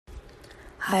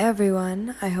Hi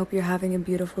everyone, I hope you're having a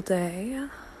beautiful day.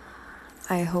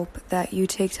 I hope that you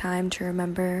take time to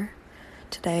remember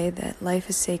today that life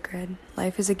is sacred,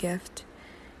 life is a gift.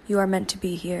 You are meant to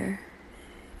be here,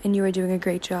 and you are doing a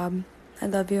great job. I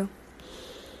love you.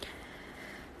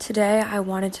 Today I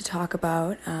wanted to talk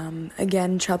about,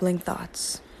 again, troubling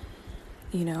thoughts.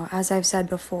 You know, as I've said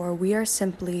before, we are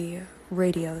simply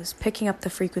radios picking up the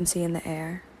frequency in the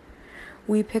air.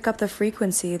 We pick up the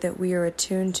frequency that we are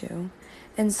attuned to.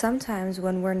 And sometimes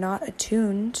when we're not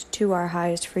attuned to our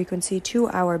highest frequency, to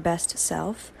our best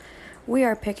self, we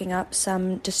are picking up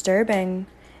some disturbing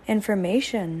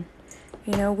information.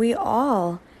 You know, we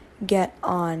all get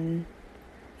on,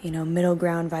 middle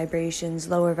ground vibrations,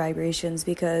 lower vibrations,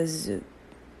 because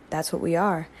that's what we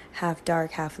are, half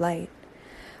dark, half light.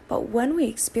 But when we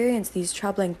experience these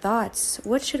troubling thoughts,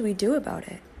 what should we do about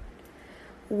it?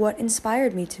 What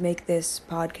inspired me to make this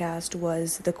podcast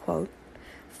was the quote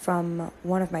from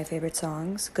one of my favorite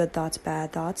songs, Good Thoughts,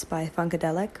 Bad Thoughts by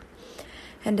Funkadelic.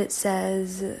 And it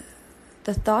says,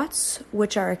 "The thoughts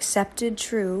which are accepted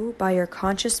true by your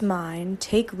conscious mind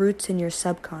take roots in your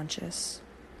subconscious."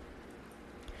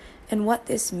 And what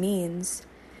this means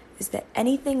is that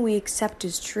anything we accept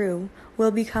as true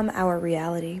will become our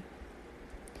reality.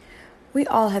 We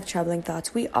all have troubling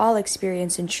thoughts. We all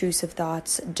experience intrusive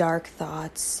thoughts, dark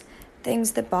thoughts,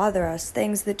 things that bother us,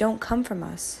 things that don't come from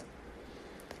us.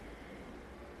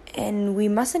 And we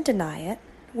mustn't deny it.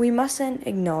 We mustn't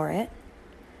ignore it.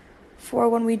 For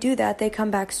when we do that, they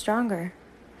come back stronger.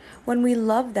 When we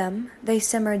love them, they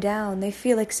simmer down. They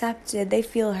feel accepted. They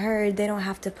feel heard. They don't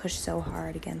have to push so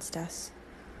hard against us.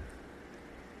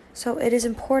 So it is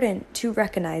important to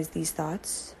recognize these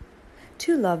thoughts,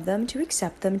 to love them, to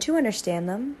accept them, to understand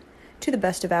them, to the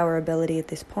best of our ability at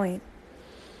this point.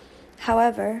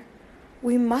 However,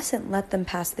 we mustn't let them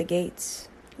pass the gates.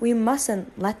 We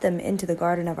mustn't let them into the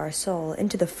garden of our soul,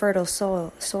 into the fertile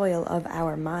soil of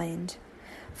our mind.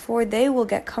 For they will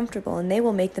get comfortable and they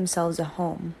will make themselves a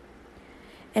home.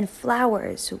 And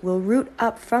flowers will root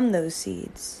up from those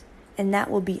seeds, and that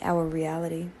will be our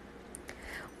reality.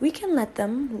 We can let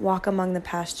them walk among the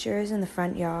pastures in the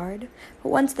front yard, but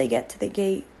once they get to the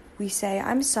gate, we say,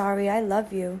 "I'm sorry, I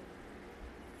love you.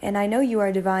 And I know you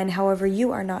are divine, however,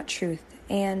 you are not truth,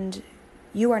 and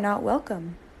you are not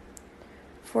welcome.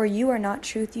 For you are not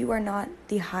truth, you are not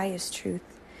the highest truth.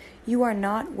 You are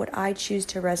not what I choose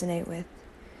to resonate with.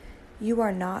 You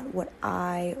are not what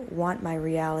I want my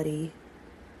reality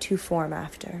to form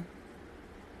after."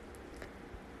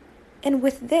 And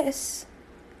with this,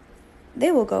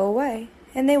 they will go away,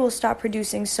 and they will stop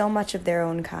producing so much of their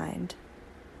own kind.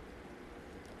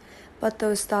 But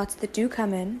those thoughts that do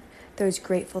come in, those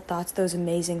grateful thoughts, those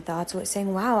amazing thoughts,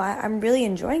 saying, "Wow, I'm really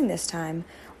enjoying this time.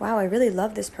 Wow, I really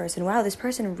love this person. Wow, this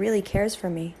person really cares for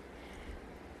me."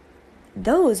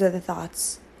 Those are the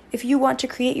thoughts. If you want to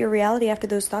create your reality after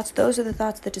those thoughts, those are the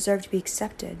thoughts that deserve to be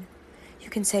accepted. You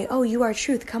can say, "Oh, you are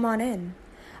truth. Come on in.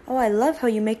 Oh, I love how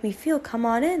you make me feel. Come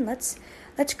on in. Let's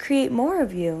create more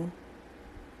of you.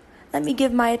 Let me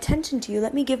give my attention to you.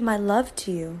 Let me give my love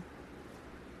to you."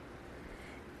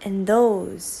 And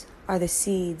those are the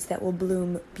seeds that will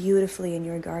bloom beautifully in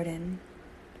your garden.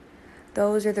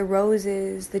 Those are the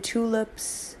roses, the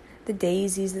tulips, the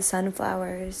daisies, the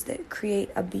sunflowers that create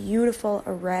a beautiful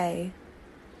array.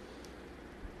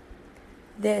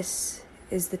 This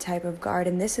is the type of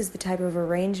garden, this is the type of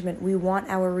arrangement we want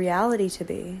our reality to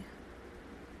be.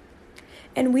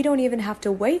 And we don't even have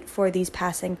to wait for these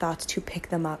passing thoughts to pick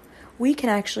them up. We can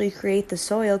actually create the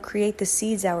soil, create the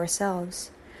seeds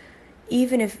ourselves.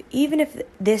 Even if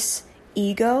this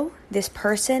ego, this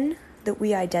person that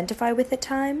we identify with at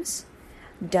times,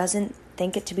 doesn't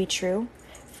think it to be true.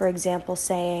 For example,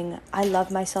 saying, "I love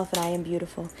myself and I am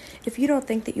beautiful." If you don't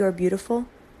think that you're beautiful,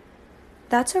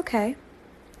 that's okay.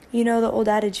 You know the old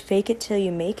adage, fake it till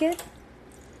you make it?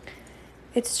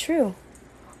 It's true.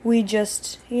 We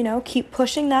just, keep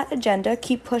pushing that agenda,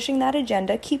 keep pushing that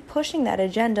agenda, keep pushing that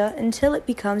agenda until it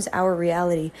becomes our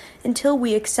reality, until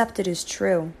we accept it as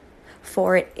true.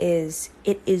 For it is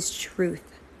truth.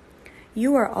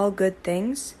 "You are all good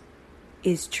things"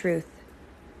 is truth.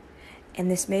 And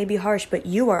this may be harsh, but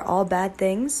 "you are all bad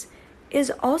things"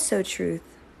 is also truth.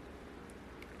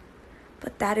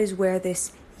 But that is where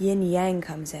this yin-yang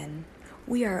comes in.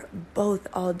 We are both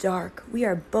all dark. We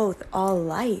are both all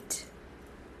light.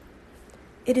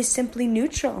 It is simply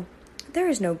neutral. There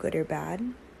is no good or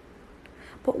bad.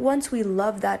 But once we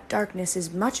love that darkness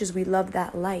as much as we love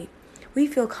that light, we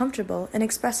feel comfortable in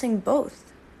expressing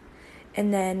both.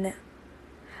 And then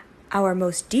our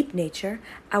most deep nature,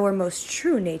 our most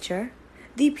true nature,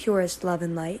 the purest love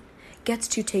and light, gets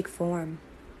to take form.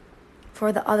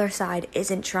 For the other side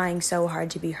isn't trying so hard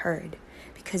to be heard,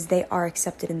 because they are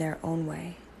accepted in their own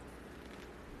way.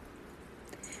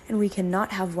 And we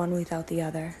cannot have one without the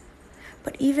other.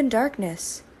 But even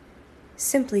darkness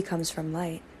simply comes from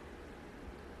light.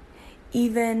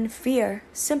 Even fear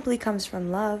simply comes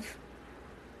from love.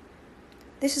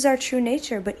 This is our true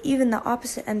nature, but even the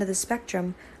opposite end of the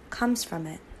spectrum comes from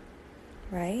it,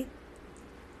 right?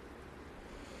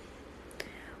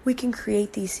 We can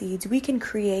create these seeds. We can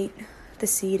create the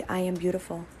seed, I am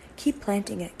beautiful. Keep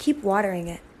planting it. Keep watering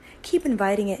it. Keep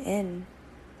inviting it in.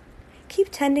 Keep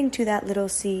tending to that little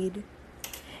seed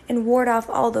and ward off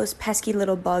all those pesky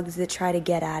little bugs that try to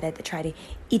get at it, that try to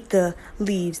eat the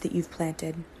leaves that you've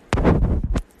planted.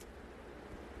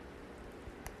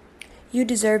 You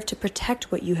deserve to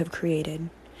protect what you have created.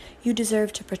 You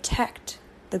deserve to protect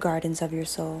the gardens of your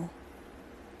soul.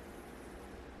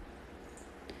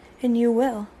 And you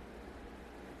will.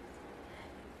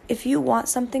 If you want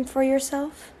something for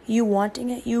yourself, you wanting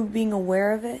it, you being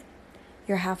aware of it,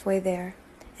 you're halfway there.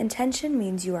 Intention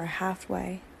means you are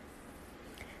halfway.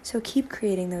 So keep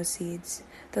creating those seeds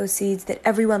that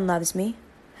everyone loves me.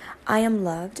 I am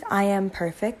loved, I am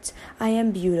perfect, I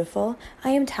am beautiful, I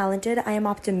am talented, I am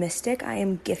optimistic, I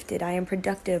am gifted, I am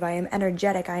productive, I am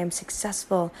energetic, I am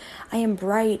successful, I am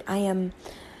bright, I am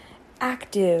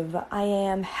active, I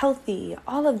am healthy.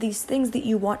 All of these things that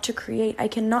you want to create, I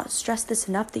cannot stress this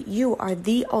enough, that you are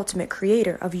the ultimate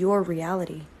creator of your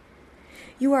reality.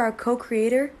 You are a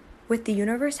co-creator with the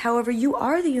universe. However, you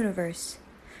are the universe.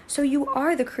 So you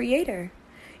are the creator.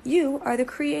 You are the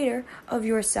creator of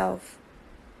yourself.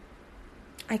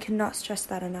 I cannot stress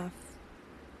that enough.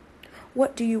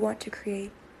 What do you want to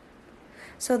create?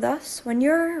 So thus, when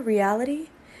your reality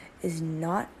is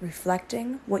not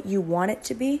reflecting what you want it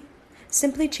to be,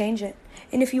 simply change it.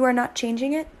 And if you are not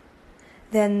changing it,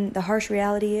 then the harsh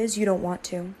reality is you don't want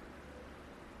to.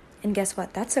 And guess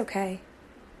what? That's okay.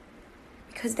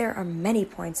 Because there are many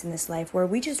points in this life where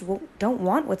we just don't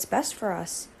want what's best for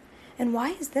us. And why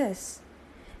is this?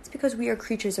 It's because we are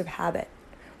creatures of habit.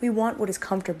 We want what is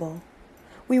comfortable.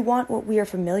 We want what we are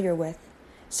familiar with.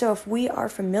 So if we are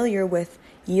familiar with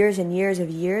years and years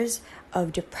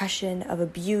of depression, of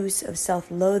abuse, of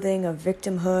self-loathing, of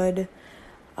victimhood,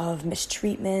 of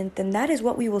mistreatment, then that is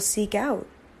what we will seek out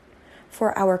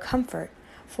for our comfort,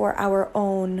 for our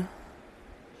own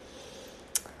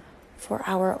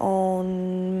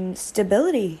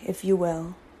stability, if you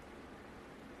will.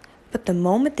 But the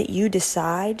moment that you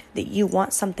decide that you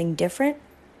want something different,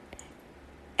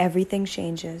 everything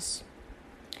changes.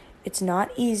 It's not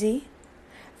easy,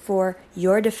 for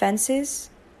your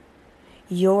defenses,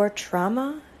 your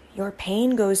trauma, your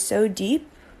pain goes so deep.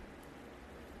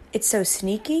 It's so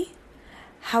sneaky.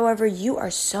 However, you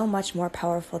are so much more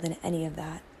powerful than any of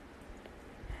that.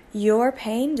 Your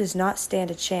pain does not stand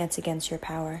a chance against your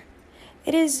power.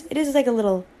 It is like a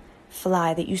little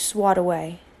fly that you swat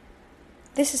away.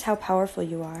 This is how powerful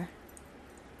you are.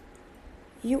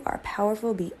 You are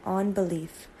powerful beyond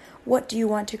belief. What do you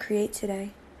want to create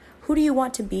today? Who do you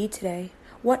want to be today?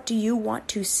 What do you want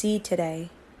to see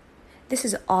today? This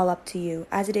is all up to you,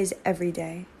 as it is every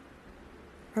day.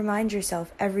 Remind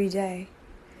yourself every day.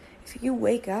 If you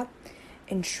wake up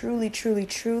and truly, truly,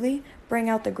 truly bring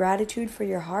out the gratitude for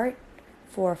your heart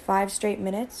for 5 straight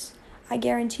minutes, I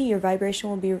guarantee your vibration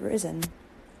will be risen.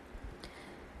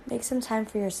 Make some time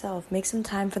for yourself. Make some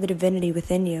time for the divinity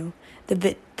within you,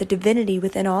 the divinity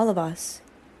within all of us.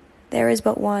 There is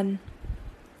but one.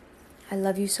 I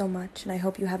love you so much, and I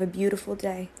hope you have a beautiful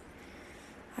day.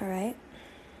 All right?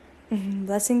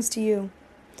 Blessings to you.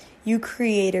 You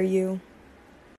creator, you.